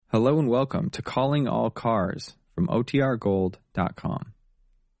Hello and welcome to Calling All Cars from OTRGold.com.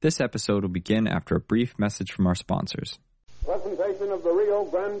 This episode will begin after a brief message from our sponsors. Presentation of the Rio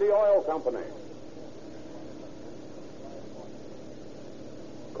Grande Oil Company.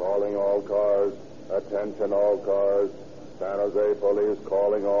 Calling all cars. Attention all cars. San Jose Police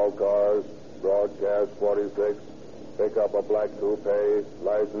calling all cars. Broadcast 46. Pick up a black coupe.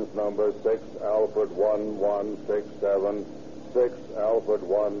 License number 6 Alfred 1167. 6 Alfred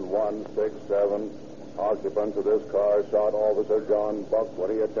 1167. Occupants of this car shot Officer John Buck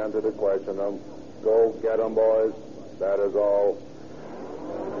when he attempted to question them. Go get them, boys. That is all.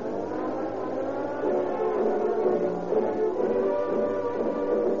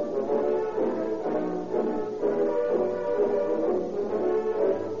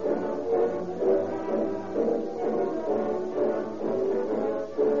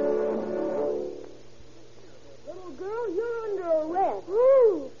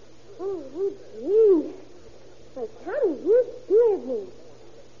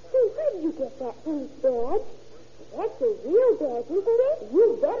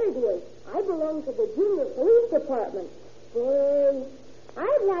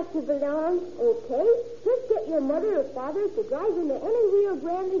 To drive into any Rio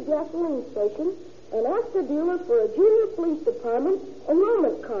Grande gasoline station and ask the dealer for a junior police department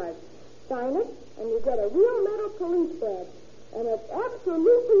enrollment card. Sign it, and you get a real metal police badge. And it's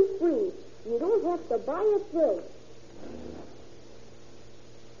absolutely free. You don't have to buy a thing.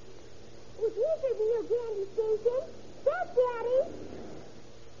 Well, here's the Rio Grande station. Stop, Daddy.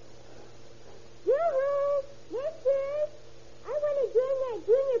 Yoo-hoo! Mister! I want to join that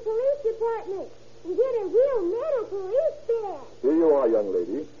junior police department. You get a real metal police badge. Here you are, young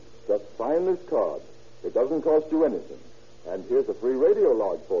lady. Just sign this card. It doesn't cost you anything. And here's a free radio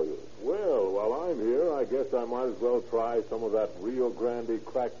log for you. Well, while I'm here, I guess I might as well try some of that Rio Grande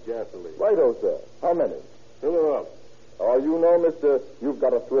cracked gasoline. Righto, sir. How many? Fill her up. Oh, you know, mister, you've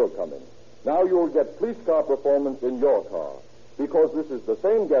got a thrill coming. Now you'll get police car performance in your car. Because this is the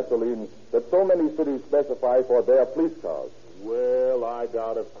same gasoline that so many cities specify for their police cars. Well, I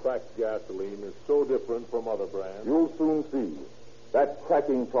doubt if cracked gasoline is so different from other brands. You'll soon see. That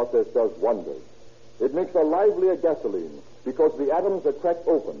cracking process does wonders. It makes a livelier gasoline because the atoms are cracked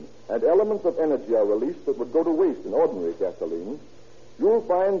open and elements of energy are released that would go to waste in ordinary gasoline. You'll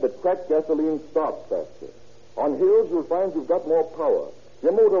find that cracked gasoline starts faster. On hills, you'll find you've got more power.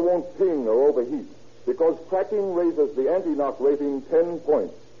 Your motor won't ping or overheat because cracking raises the anti-knock rating 10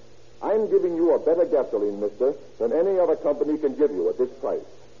 points. I'm giving you a better gasoline, mister, than any other company can give you at this price.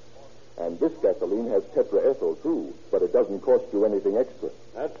 And this gasoline has tetraethyl, too, but it doesn't cost you anything extra.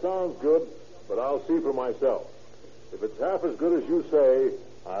 That sounds good, but I'll see for myself. If it's half as good as you say,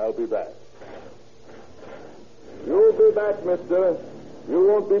 I'll be back. You'll be back, mister. You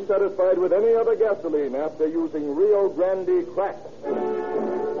won't be satisfied with any other gasoline after using Rio Grande crack.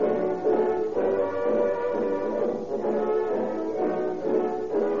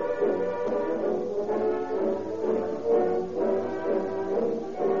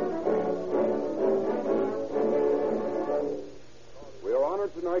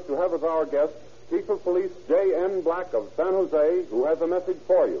 Tonight to have as our guest Chief of Police J.N. Black of San Jose, who has a message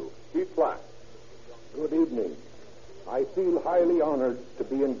for you. Chief Black. Good evening. I feel highly honored to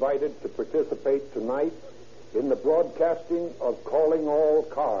be invited to participate tonight in the broadcasting of Calling All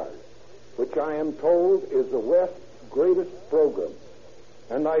Cars, which I am told is the West's greatest program.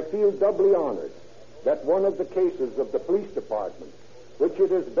 And I feel doubly honored that one of the cases of the police department, which it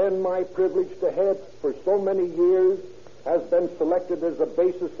has been my privilege to head for so many years, has been selected as the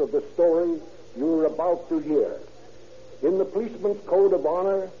basis of the story you're about to hear. In the policeman's code of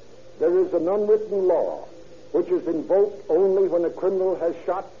honor, there is an unwritten law which is invoked only when a criminal has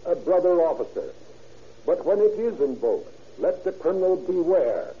shot a brother officer. But when it is invoked, let the criminal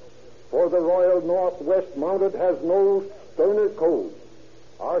beware, for the Royal Northwest Mounted has no sterner code.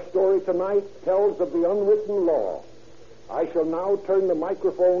 Our story tonight tells of the unwritten law. I shall now turn the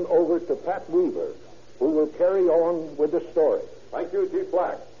microphone over to Pat Weaver, who will carry on with the story. Thank you, Chief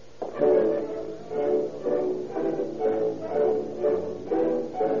Black. In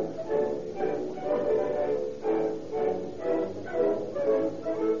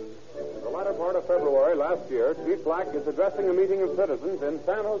the latter part of February last year, Chief Black is addressing a meeting of citizens in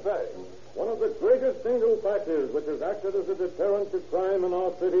San Jose. One of the greatest single factors which has acted as a deterrent to crime in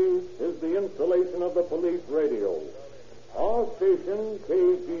our city is the installation of the police radio. Our station,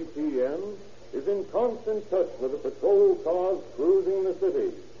 KGPN, is in constant touch with the patrol cars cruising the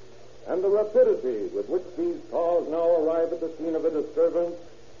city. And the rapidity with which these cars now arrive at the scene of a disturbance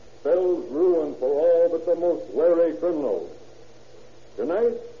spells ruin for all but the most wary criminals.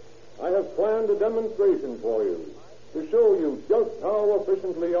 Tonight, I have planned a demonstration for you to show you just how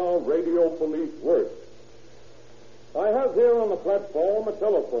efficiently our radio police works. I have here on the platform a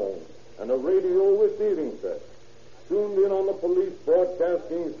telephone and a radio receiving set tuned in on the police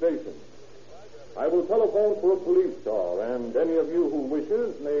broadcasting station. I will telephone for a police car, and any of you who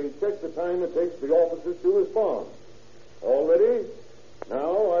wishes may check the time it takes the officers to respond. All ready?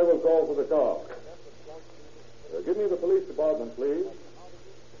 Now I will call for the car. Give me the police department, please.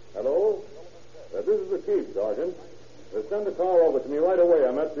 Hello? This is the chief, Sergeant. Send the car over to me right away.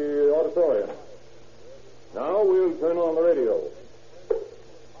 I'm at the auditorium. Now we'll turn on the radio.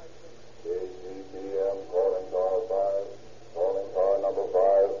 KGPM calling car 5. Calling car number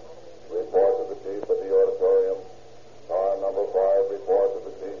 5. Report to the chief at the auditorium. Car number 5, report to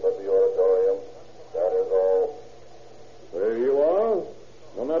the chief at the auditorium. That is all. There you are.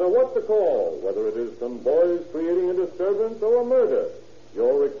 No matter what the call, whether it is some boys creating a disturbance or a murder,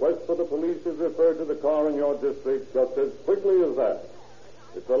 your request for the police is referred to the car in your district just as quickly as that.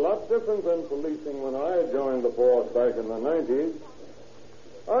 It's a lot different than policing when I joined the force back in the 90s.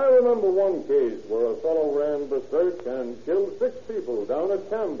 I remember one case where a fellow ran berserk and killed 6 people down at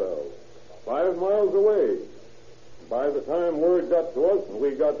Campbell, 5 miles away. By the time word got to us and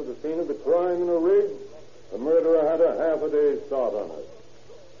we got to the scene of the crime in a rig, the murderer had a half a day's start on us.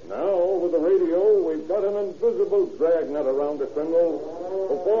 Now, with the radio, we've got an invisible dragnet around the criminal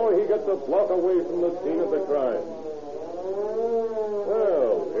before he gets a block away from the scene of the crime.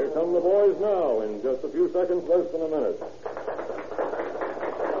 Well, here come the boys now in just a few seconds, less than a minute.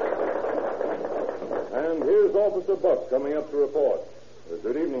 And here's Officer Buck coming up to report.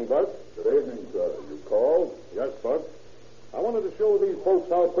 Good evening, Buck. Good evening, sir. You called? Yes, Buck. I wanted to show these folks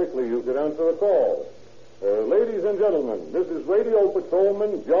how quickly you could answer a call. Ladies and gentlemen, this is Radio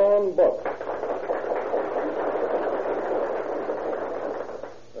Patrolman John Buck.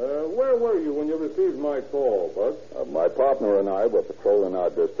 Where were you when you received my call, Buck? My partner and I were patrolling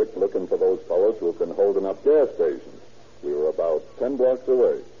our district looking for those fellows who have been holding up gas stations. We were about 10 blocks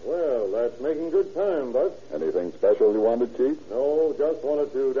away. Well, that's making good time, Buck. Anything special you wanted, Chief? No, just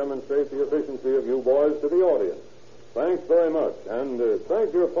wanted to demonstrate the efficiency of you boys to the audience. Thanks very much, and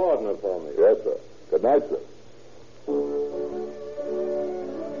thank your partner for me. Yes, sir. Good night, sir.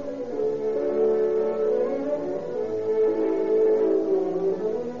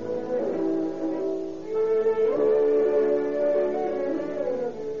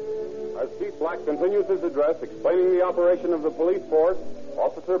 As Chief Black continues his address explaining the operation of the police force,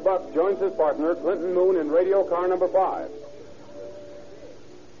 Officer Buck joins his partner, Clinton Moon, in radio car number 5.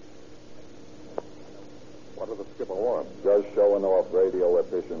 What does the skipper want? Just showing off radio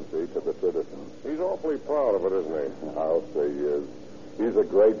efficiency to the citizens. He's awfully proud of it, isn't he? I'll say he is. He's a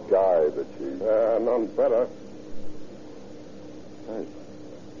great guy, the chief. None better. Hey,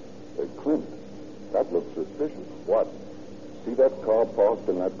 Clint, that looks suspicious. What? See that car parked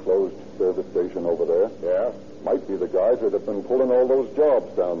in that closed service station over there? Yeah? Might be the guys that have been pulling all those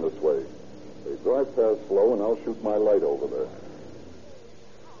jobs down this way. They drive past slow, and I'll shoot my light over there.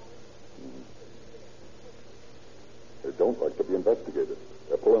 They don't like to be investigated.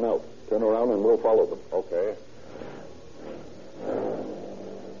 They're pulling out. Turn around and we'll follow them. Okay.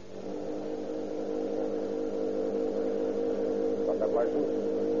 Got that license?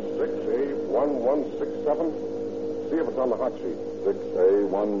 6A1167. See if it's on the hot sheet.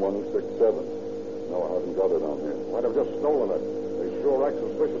 6A1167. No, I haven't got it on here. Might have just stolen it. They sure act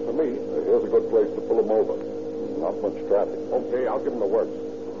suspicious to me. Here's a good place to pull them over. Not much traffic. Okay, I'll give them the works.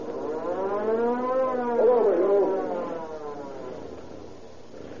 Pull over, you.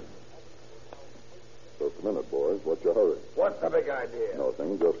 Just a minute, boys. What's your hurry? What's the big idea?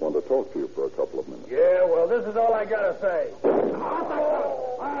 Nothing. Just want to talk to you for a couple of minutes. Yeah, well, this is all I gotta say.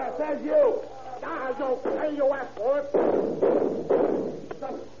 Ah, says you. Ah, Joe, pay your ass for it.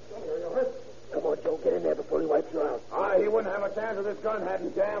 Come on, Joe, get in there before he wipes you out. He wouldn't have a chance if this gun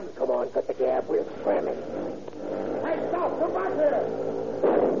hadn't jammed. Come on, cut the gab. We'll slam him. Hey, stop! Come back here!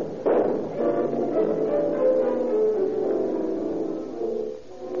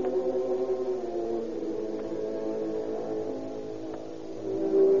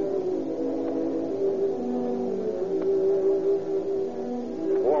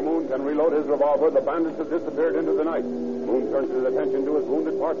 Before Moon can reload his revolver, the bandits have disappeared into the night. Moon turns his attention to his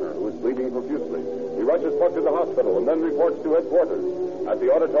wounded partner, who is bleeding profusely. He rushes Buck to the hospital and then reports to headquarters. At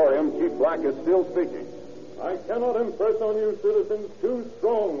the auditorium, Chief Black is still speaking. I cannot impress on you citizens too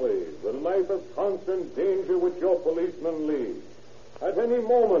strongly the life of constant danger which your policemen lead. At any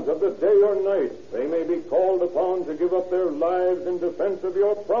moment of the day or night, they may be called upon to give up their lives in defense of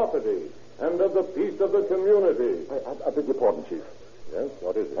your property and of the peace of the community. I beg your pardon, Chief. Yes,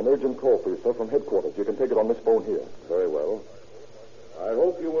 what is it? An urgent call for you, sir, from headquarters. You can take it on this phone here. Very well. I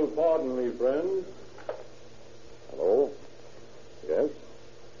hope you will pardon me, friends. Hello? Yes?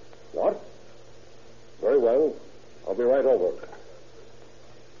 What? Very well. I'll be right over.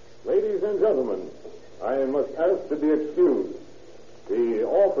 Ladies and gentlemen, I must ask to be excused. The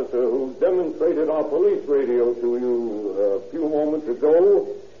officer who demonstrated our police radio to you a few moments ago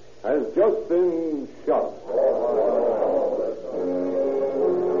has just been shot.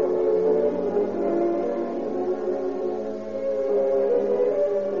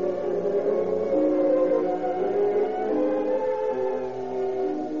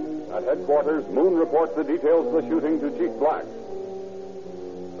 At headquarters, Moon reports the details of the shooting to Chief Black.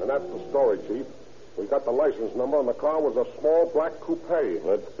 And that's the story, Chief. We got the license number, and the car was a small black coupe.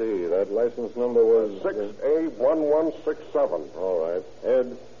 Let's see. That license number was 6A1167. All right.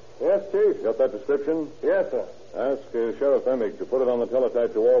 Ed? Yes, Chief. Got that description? Yes, sir. Ask Sheriff Emig to put it on the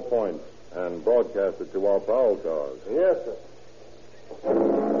teletype to all points and broadcast it to our prowl cars. Yes, sir.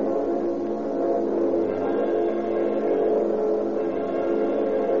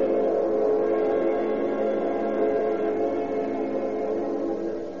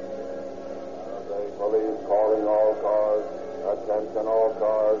 Police calling all cars. Attention all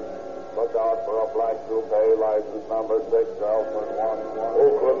cars. Look out for a black coupe, license number 6L11.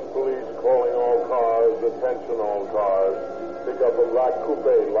 Oakland Police calling all cars. Attention all cars. Pick up a black coupe,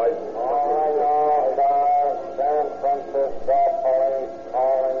 license Calling all cars. San Francisco Police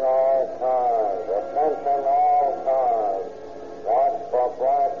calling all cars. Attention all cars. Watch for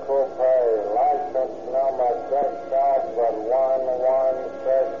black coupe, license number 6L1167.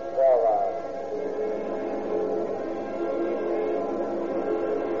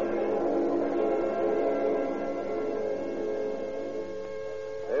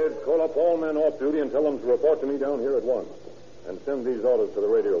 Call up all men off duty and tell them to report to me down here at once. And send these orders to the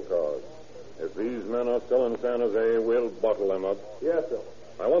radio cars. If these men are still in San Jose, we'll bottle them up. Yes, sir.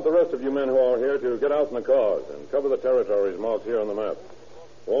 I want the rest of you men who are here to get out in the cars and cover the territories marked here on the map.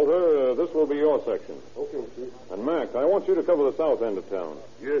 Walter, this will be your section. Okay, Chief. And Mac, I want you to cover the south end of town.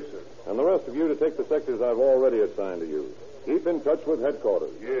 Yes, sir. And the rest of you to take the sectors I've already assigned to you. Keep in touch with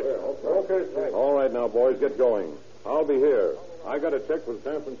headquarters. Yes, sir. Okay, Chief. All right now, boys, get going. I'll be here. I got a check with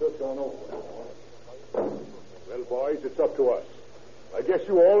San Francisco and Oakland. Well, boys, it's up to us. I guess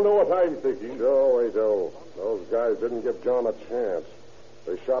you all know what I'm thinking. Joe, we do. Those guys didn't give John a chance.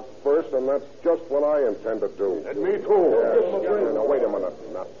 They shot first, and that's just what I intend to do. And me, too. Yes. Now, wait a minute.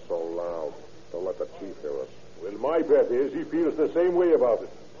 Not so loud. Don't let the chief hear us. Well, my bet is he feels the same way about it,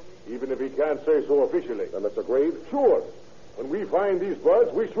 even if he can't say so officially. Then it's agreed? Sure. When we find these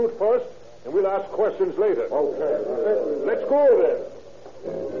birds, we shoot first, and we'll ask questions later. Okay. Let's go, then.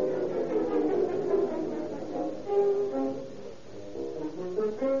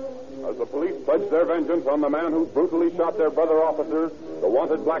 As the police pledge their vengeance on the man who brutally shot their brother officer, the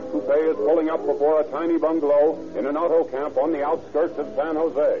wanted black coupe is pulling up before a tiny bungalow in an auto camp on the outskirts of San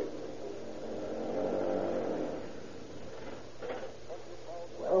Jose.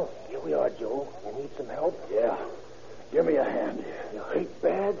 Well, here we are, Joe. You need some help? Yeah. Give me a hand. You hurt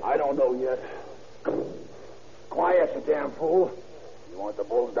bad? I don't know yet. Quiet, you damn fool. You want the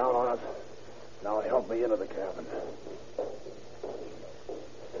bulls down on us? Now help me into the cabin.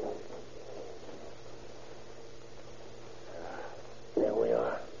 There we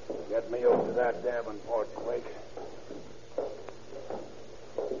are. Get me over to that Davenport quick.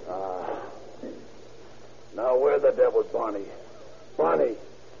 Now, where the devil's Bonnie? Bonnie!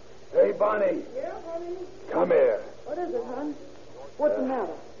 Hey, Bonnie! Yeah, honey? Come here. What is it, hon? What's the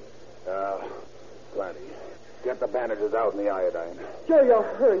matter? Plenty. Get the bandages out and the iodine. Joe, you're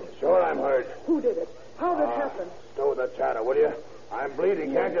hurt. Sure, I'm hurt. Who did it? How did it happen? Stow the chatter, will you? I'm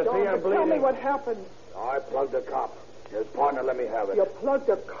bleeding. Can't you see I'm bleeding? Tell me what happened. I plugged a cop. His partner let me have it. You plugged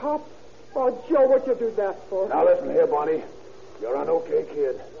a cop? Oh, Joe, what'd you do that for? Now, listen here, Bonnie. You're an okay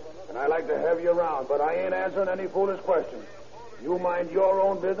kid, and I like to have you around, but I ain't answering any foolish questions. You mind your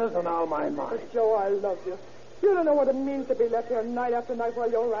own business, and I'll mind mine. But, Joe, I love you. You don't know what it means to be left here night after night while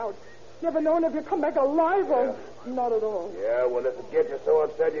you're out. Never known if you come back alive or not at all. Yeah, well, if it gets you so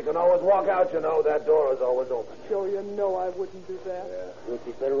upset, you can always walk out, you know. That door is always open. Joe, you know I wouldn't do that. Yeah. We'd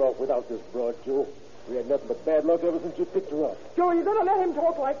be better off without this broad, Joe. We had nothing but bad luck ever since you picked her up. Joe, you're going to let him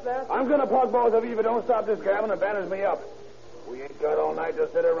talk like that? I'm going to plug both of you if you don't stop this cabin and bandage me up. We ain't got all night to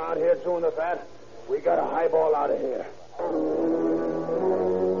sit around here chewing the fat. We got a highball out of here.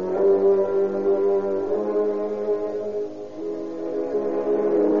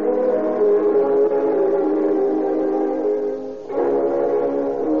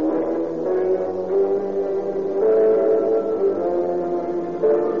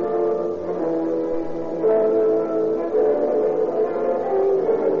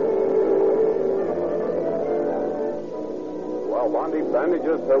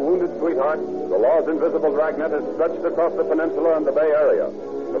 refuges her wounded sweetheart, the law's invisible dragnet is stretched across the peninsula and the Bay Area.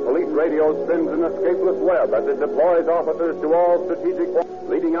 The police radio spins an escapeless web as it deploys officers to all strategic points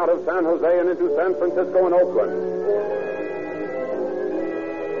leading out of San Jose and into San Francisco and Oakland.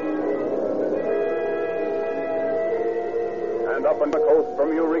 And up on the coast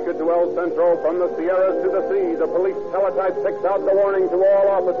from Eureka to El Centro, from the Sierras to the sea, the police teletype picks out the warning to all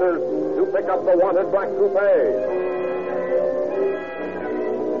officers to pick up the wanted black coupe.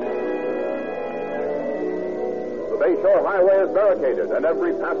 The Bayshore Highway is barricaded, and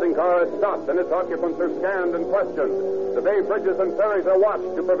every passing car is stopped, and its occupants are scanned and questioned. The bay bridges and ferries are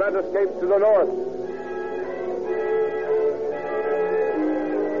watched to prevent escapes to the north.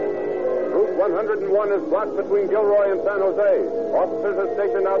 Route 101 is blocked between Gilroy and San Jose. Officers are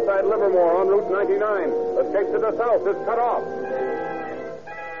stationed outside Livermore on Route 99. Escape to the south is cut off.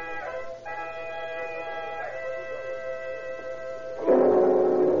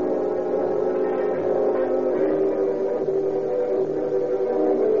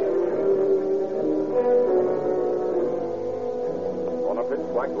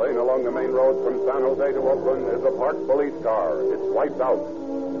 Along the main road from San Jose to Oakland is a parked police car. It's wiped out.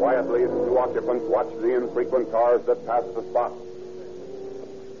 Quietly, its two occupants watch the infrequent cars that pass the spot.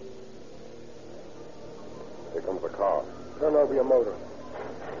 Here comes the car. Turn over your motor.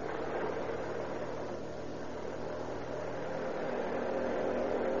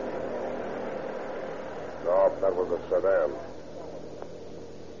 No, that was a sedan.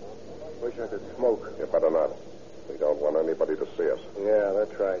 Wish I could smoke. You better not. We don't want anybody to see us. Yeah,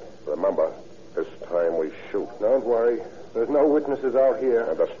 that's right. Remember, this time we shoot. Don't worry. There's no witnesses out here.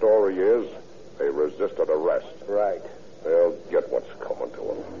 And the story is they resisted arrest. Right. They'll get what's coming to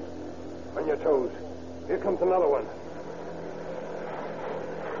them. On your toes. Here comes another one.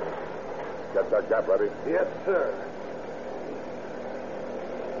 Get that gap ready. Yes, sir.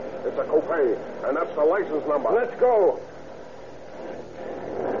 It's a coupe, and that's the license number. Let's go.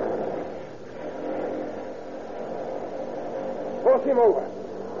 Force him over.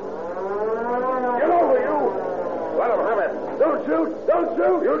 Get over, you. Let him have it. Don't shoot. Don't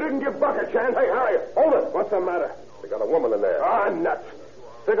shoot. You didn't give Buck a chance. Hey, Harry, hold it. What's the matter? We got a woman in there. Ah, nuts.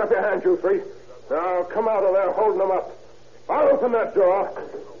 Stick up your hands, you three. Now, come out of there holding them up. I'll open that door.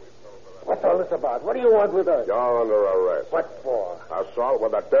 What's all this about? What do you want with us? You're under arrest. What for? Assault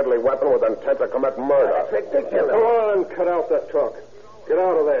with a deadly weapon with intent to commit murder. That's ridiculous. Come on, cut out that talk. Get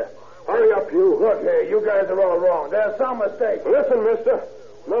out of there. Hurry up, you. Look here, you guys are all wrong. There's some mistake. Listen, mister.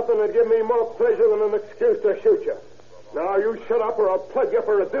 Nothing would give me more pleasure than an excuse to shoot you. Now, you shut up or I'll plug you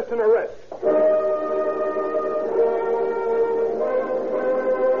for resisting arrest.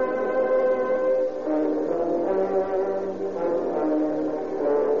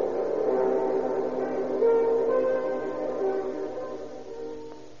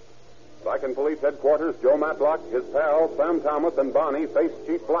 Back in police headquarters, Joe Matlock, his pal, Sam Thomas, and Bonnie face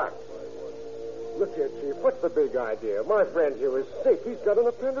Chief Black. Look here, Chief. What's the big idea? My friend here is sick. He's got an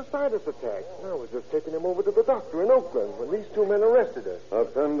appendicitis attack. I was just taking him over to the doctor in Oakland when these two men arrested us.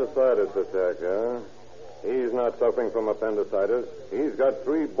 Appendicitis attack, huh? He's not suffering from appendicitis. He's got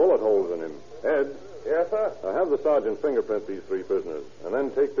 3 bullet holes in him. Ed. Yes, sir? Have the sergeant fingerprint these 3 prisoners, and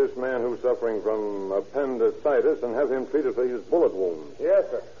then take this man who's suffering from appendicitis and have him treated for his bullet wounds. Yes,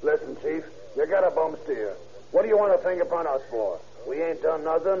 sir. Listen, Chief, you got a bum steer. What do you want to fingerprint us for? We ain't done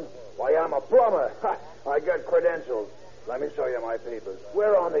nothing. Why, I'm a plumber. I got credentials. Let me show you my papers.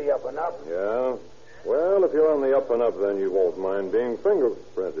 We're on the up and up. Yeah? Well, if you're on the up and up, then you won't mind being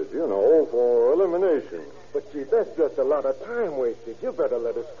fingerprinted, you know, for elimination. But, Chief, that's just a lot of time wasted. You better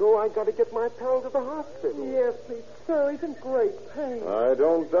let us go. I got to get my pal to the hospital. Yes, please, sir. He's in great pain. I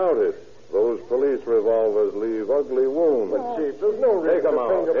don't doubt it. Those police revolvers leave ugly wounds. But, Chief, there's no reason Take 'em to out,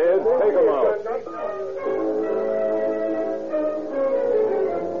 fingerprint Ed. Take 'em out.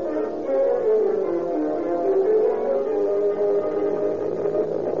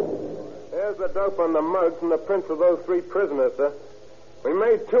 There's the dope on the mugs and the prints of those 3 prisoners, sir. We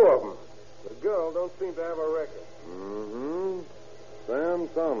made 2 of them. The girl don't seem to have a record. Mm-hmm. Sam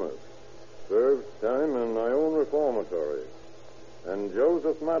Thomas. Served time in Ione Reformatory. And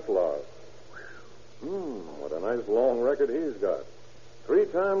Joseph Matlock. What a nice long record he's got.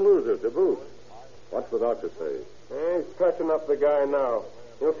 3-time loser to boot. What's the doctor say? He's patching up the guy now.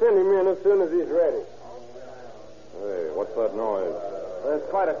 He'll send him in as soon as he's ready. Hey, what's that noise? There's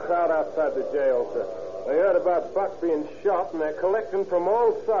quite a crowd outside the jail, sir. They heard about Buck being shot, and they're collecting from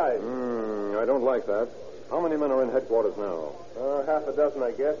all sides. I don't like that. How many men are in headquarters now? Half a dozen,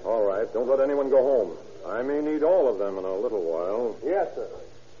 I guess. All right. Don't let anyone go home. I may need all of them in a little while. Yes, sir.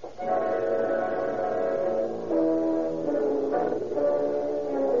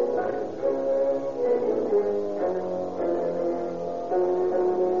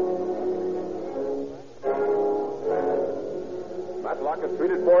 Matlock is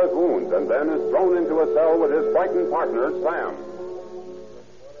treated for his wounds and then is thrown into a cell with his frightened partner, Sam.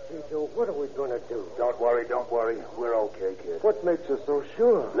 Hey, Joe, what are we going to do? Don't worry. We're okay, kid. What makes you so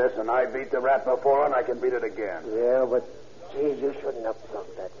sure? Listen, I beat the rat before and I can beat it again. Yeah, but, geez, you shouldn't have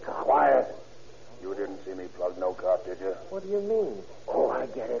plugged that cop. Quiet. You didn't see me plug no cop, did you? What do you mean? Oh, I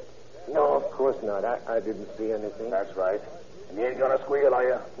get it. No, of course not. I didn't see anything. That's right. And you ain't gonna squeal, are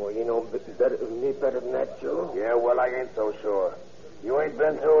you? Well, you know me better than that, Joe. Yeah, well, I ain't so sure. You ain't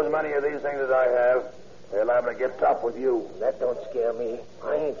been through as many of these things as I have. They're liable to get tough with you. That don't scare me.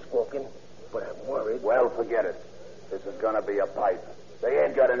 I ain't spoken, but I'm worried. Well, forget it. This is gonna be a pipe. They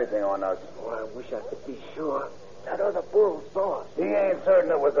ain't got anything on us. Oh, I wish I could be sure. That other bull saw us. He ain't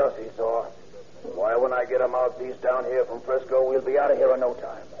certain it was us he saw. Why, when I get a mouthpiece down here from Frisco, we'll be out of here in no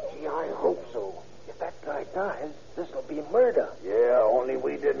time. Gee, I hope so. If that guy dies, this'll be murder. Yeah, only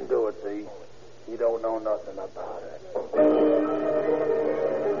we didn't do it, see? He don't know nothing about it.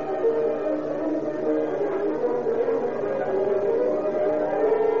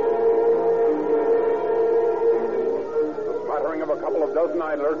 The smattering of a couple of dozen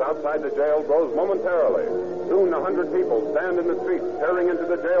idlers outside the jail grows momentarily. Soon 100 people stand in the streets, staring into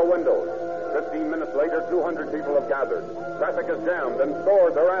the jail windows. 15 minutes later, 200 people have gathered. Traffic is jammed, and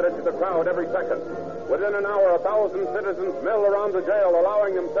scores are added to the crowd every second. Within an hour, 1,000 citizens mill around the jail,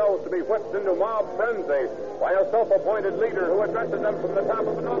 allowing themselves to be whipped into mob frenzy by a self-appointed leader who addresses them from the top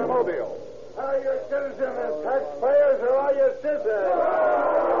of an automobile. Are you citizens and taxpayers, or are you citizens?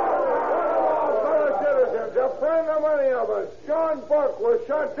 Fellow citizens, a friend of many of us, John Buck, was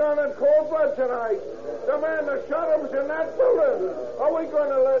shot down in cold blood tonight. The man that shot him was in that building. Are we going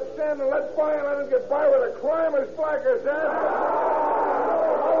to stand and let by and let him get by with a crime as black as that?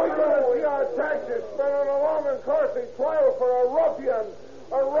 Are we going to see our taxes spent on a long and costly trial for a ruffian,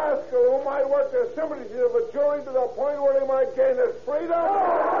 a rascal who might work the sympathies of a jury to the point where he might gain his freedom?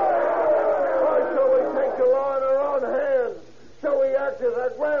 Or shall we take the law in our own hands? Shall we act as our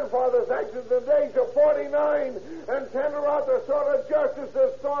grandfathers acted in the days of 49 and tender out the sort of justice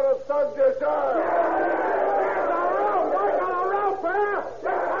the sort of thug deserve?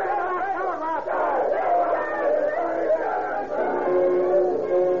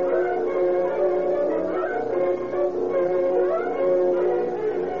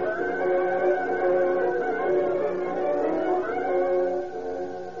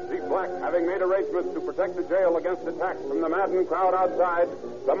 Having made arrangements to protect the jail against attacks from the maddened crowd outside,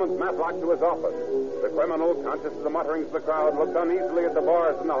 summons Matlock to his office. The criminal, conscious of the mutterings of the crowd, looks uneasily at the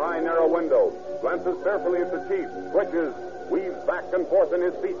bars in the high, narrow window, glances fearfully at the chief, twitches, weaves back and forth in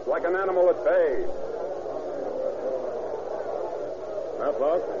his seat like an animal at bay.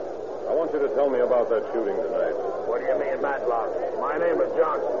 Matlock, I want you to tell me about that shooting tonight. What do you mean, Matlock? My name is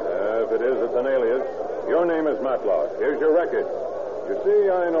Johnson. If it is, it's an alias. Your name is Matlock. Here's your record. You see,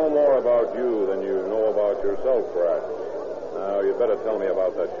 I know more about you than you know about yourself, perhaps. Now, you'd better tell me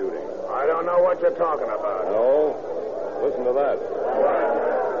about that shooting. I don't know what you're talking about. No? Listen to that.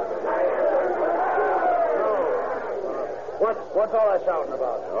 What's all that shouting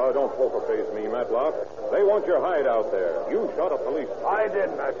about? Oh, don't poker face me, Matlock. They want your hide out there. You shot a policeman. I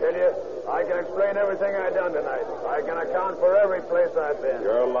didn't, I tell you. I can explain everything I done tonight. I can account for every place I've been.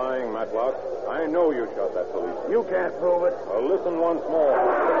 You're lying, Matlock. I know you shot that policeman. You can't prove it. Well, listen once more.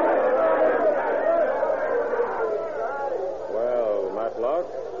 Well, Matlock,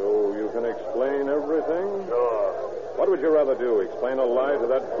 so you can explain everything? Sure. What would you rather do, explain a lie to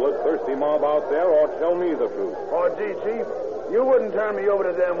that bloodthirsty mob out there, or tell me the truth? Oh, gee, Chief, you wouldn't turn me over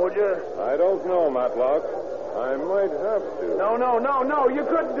to them, would you? I don't know, Matlock. I might have to. No. You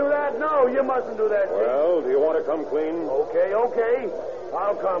couldn't do that. No, you mustn't do that, Chief. Well, do you want to come clean? Okay.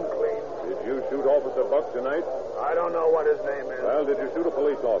 I'll come clean. Did you shoot Officer Buck tonight? I don't know what his name is. Well, did you shoot a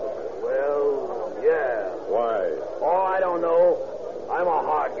police officer? Well, yeah. Why? Oh, I don't know. I'm a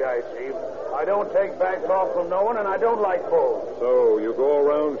hard guy, Chief. I don't take back talk from no one, and I don't like foes. So you go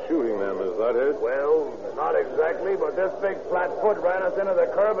around shooting them, is that it? Well, not exactly, but this big flat foot ran us into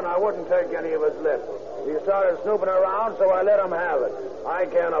the curb, and I wouldn't take any of his lift. He started snooping around, so I let him have it. I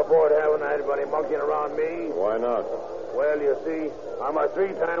can't afford having anybody monkeying around me. Why not? Well, you see, I'm a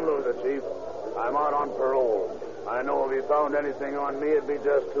 3-time loser, Chief. I'm out on parole. I know if he found anything on me, it'd be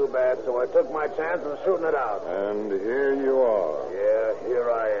just too bad, so I took my chance in shooting it out. And here you are. Yeah,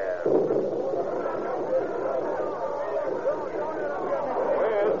 here I am.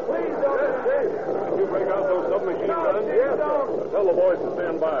 Please don't. Did you break out those submachine guns? Yes, don't. Tell the boys to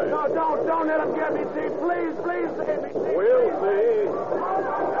stand by. No, don't let him get me, Chief. Please save me, Chief. We'll see. Quiet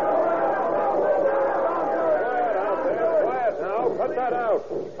out there. Quiet now. Cut that out.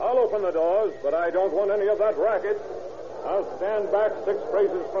 I'll open the doors, but I don't want any of that racket. I'll stand back 6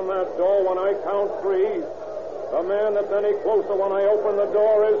 paces from that door when I count 3. The man that's any closer when I open the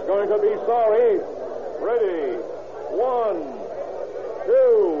door is going to be sorry. Ready. 1,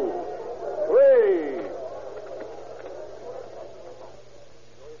 2, 3.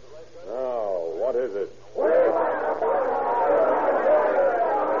 Now, what is it?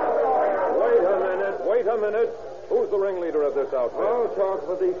 Wait a minute. Who's the ringleader of this outfit? I'll talk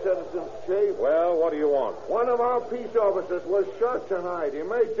for these citizens, Chief. Well, what do you want? One of our peace officers was shot tonight. He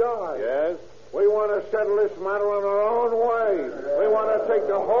may die. Yes? We want to settle this matter in our own way. We want to take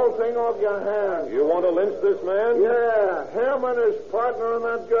the whole thing off your hands. You want to lynch this man? Yeah, him and his partner and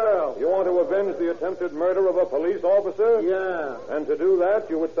that girl. You want to avenge the attempted murder of a police officer? Yeah. And to do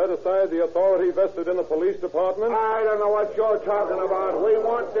that, you would set aside the authority vested in the police department? I don't know what you're talking about. We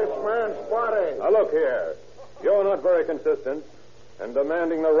want this man's body. Now, look here. You're not very consistent. And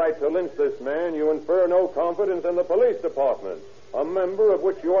demanding the right to lynch this man, you infer no confidence in the police department, a member of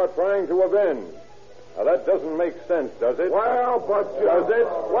which you are trying to avenge. Now, that doesn't make sense, does it? Well, but... Does it?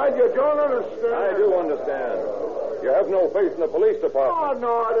 Why, you don't understand. I do understand. You have no faith in the police department. Oh,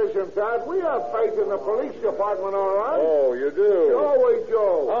 no, it isn't that. We have faith in the police department, all right. Oh, you do? Sure we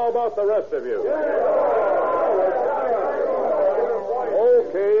do. How about the rest of you?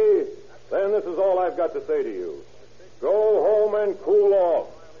 Okay. Then this is all I've got to say to you. Go home and cool off.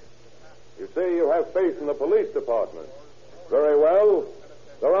 You say you have faith in the police department. Very well.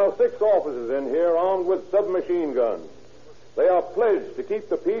 There are 6 officers in here armed with submachine guns. They are pledged to keep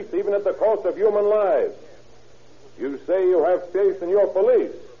the peace even at the cost of human lives. You say you have faith in your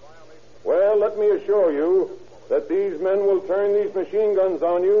police. Well, let me assure you that these men will turn these machine guns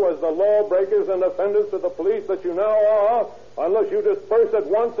on you as the lawbreakers and offenders to the police that you now are, unless you disperse at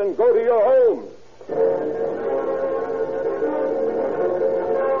once and go to your homes.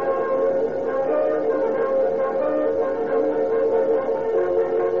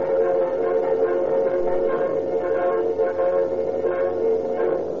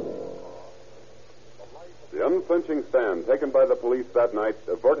 The unflinching stand taken by the police that night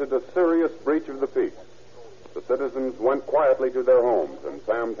averted a serious breach of the peace. The citizens went quietly to their homes, and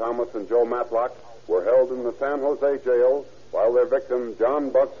Sam Thomas and Joe Matlock were held in the San Jose jail while their victim, John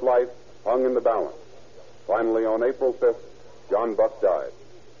Buck's life, hung in the balance. Finally, on April 5th, John Buck died.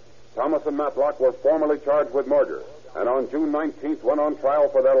 Thomas and Matlock were formally charged with murder, and on June 19th went on trial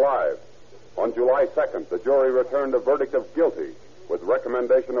for their lives. On July 2nd, the jury returned a verdict of guilty with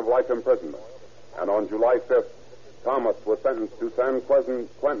recommendation of life imprisonment. And on July 5th, Thomas was sentenced to San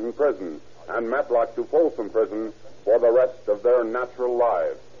Quentin Prison and Matlock to Folsom Prison for the rest of their natural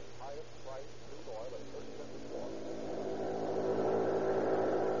lives.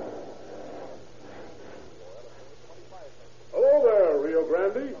 Hello there, Rio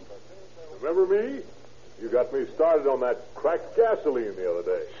Grande. Remember me? You got me started on that cracked gasoline the other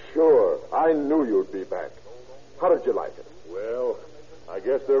day. Sure. I knew you'd be back. How did you like it? Well, I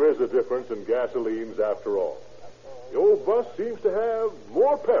guess there is a difference in gasolines after all. The old bus seems to have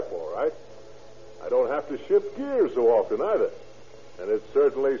more pep, all right. I don't have to shift gears so often either. And it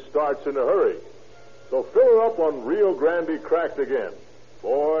certainly starts in a hurry. So fill her up on Rio Grande cracked again.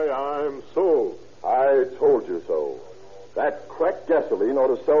 Boy, I'm sold. I told you so. That cracked gasoline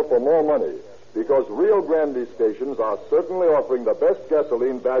ought to sell for more money, because Rio Grande stations are certainly offering the best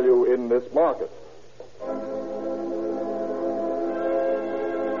gasoline value in this market.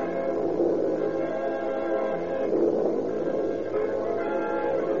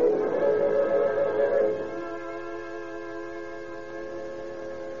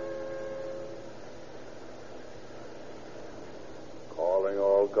 Calling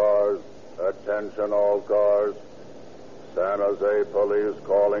all cars. Attention all cars. San Jose Police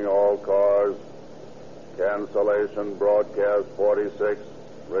calling all cars. Cancellation broadcast 46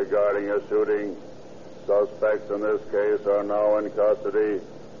 regarding a shooting. Suspects in this case are now in custody.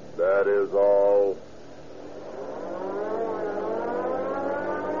 That is all.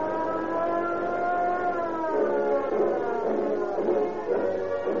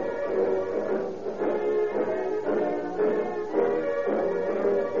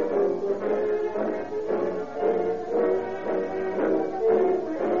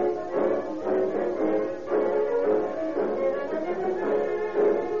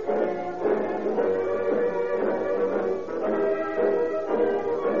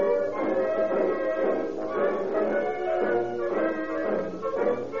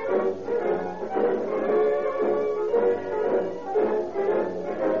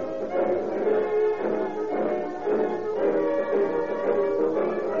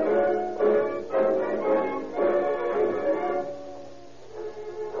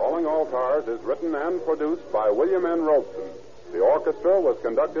 All Cars is written and produced by William N. Robeson. The orchestra was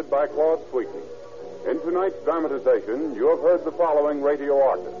conducted by Claude Sweeten. In tonight's dramatization, you have heard the following radio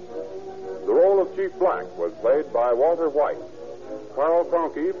artists. The role of Chief Black was played by Walter White. Carl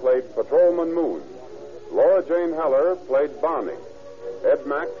Conkey played Patrolman Moon. Laura Jane Heller played Barney. Ed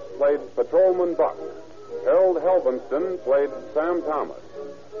Max played Patrolman Buck. Harold Helvenston played Sam Thomas.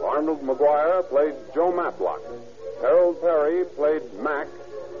 Arnold McGuire played Joe Matlock. Harold Perry played Mac.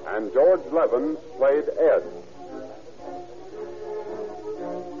 And George Levens played Ed.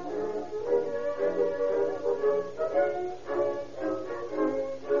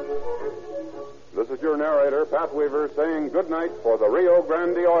 This is your narrator, Pat Weaver, saying good night for the Rio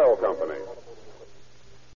Grande Oil Company.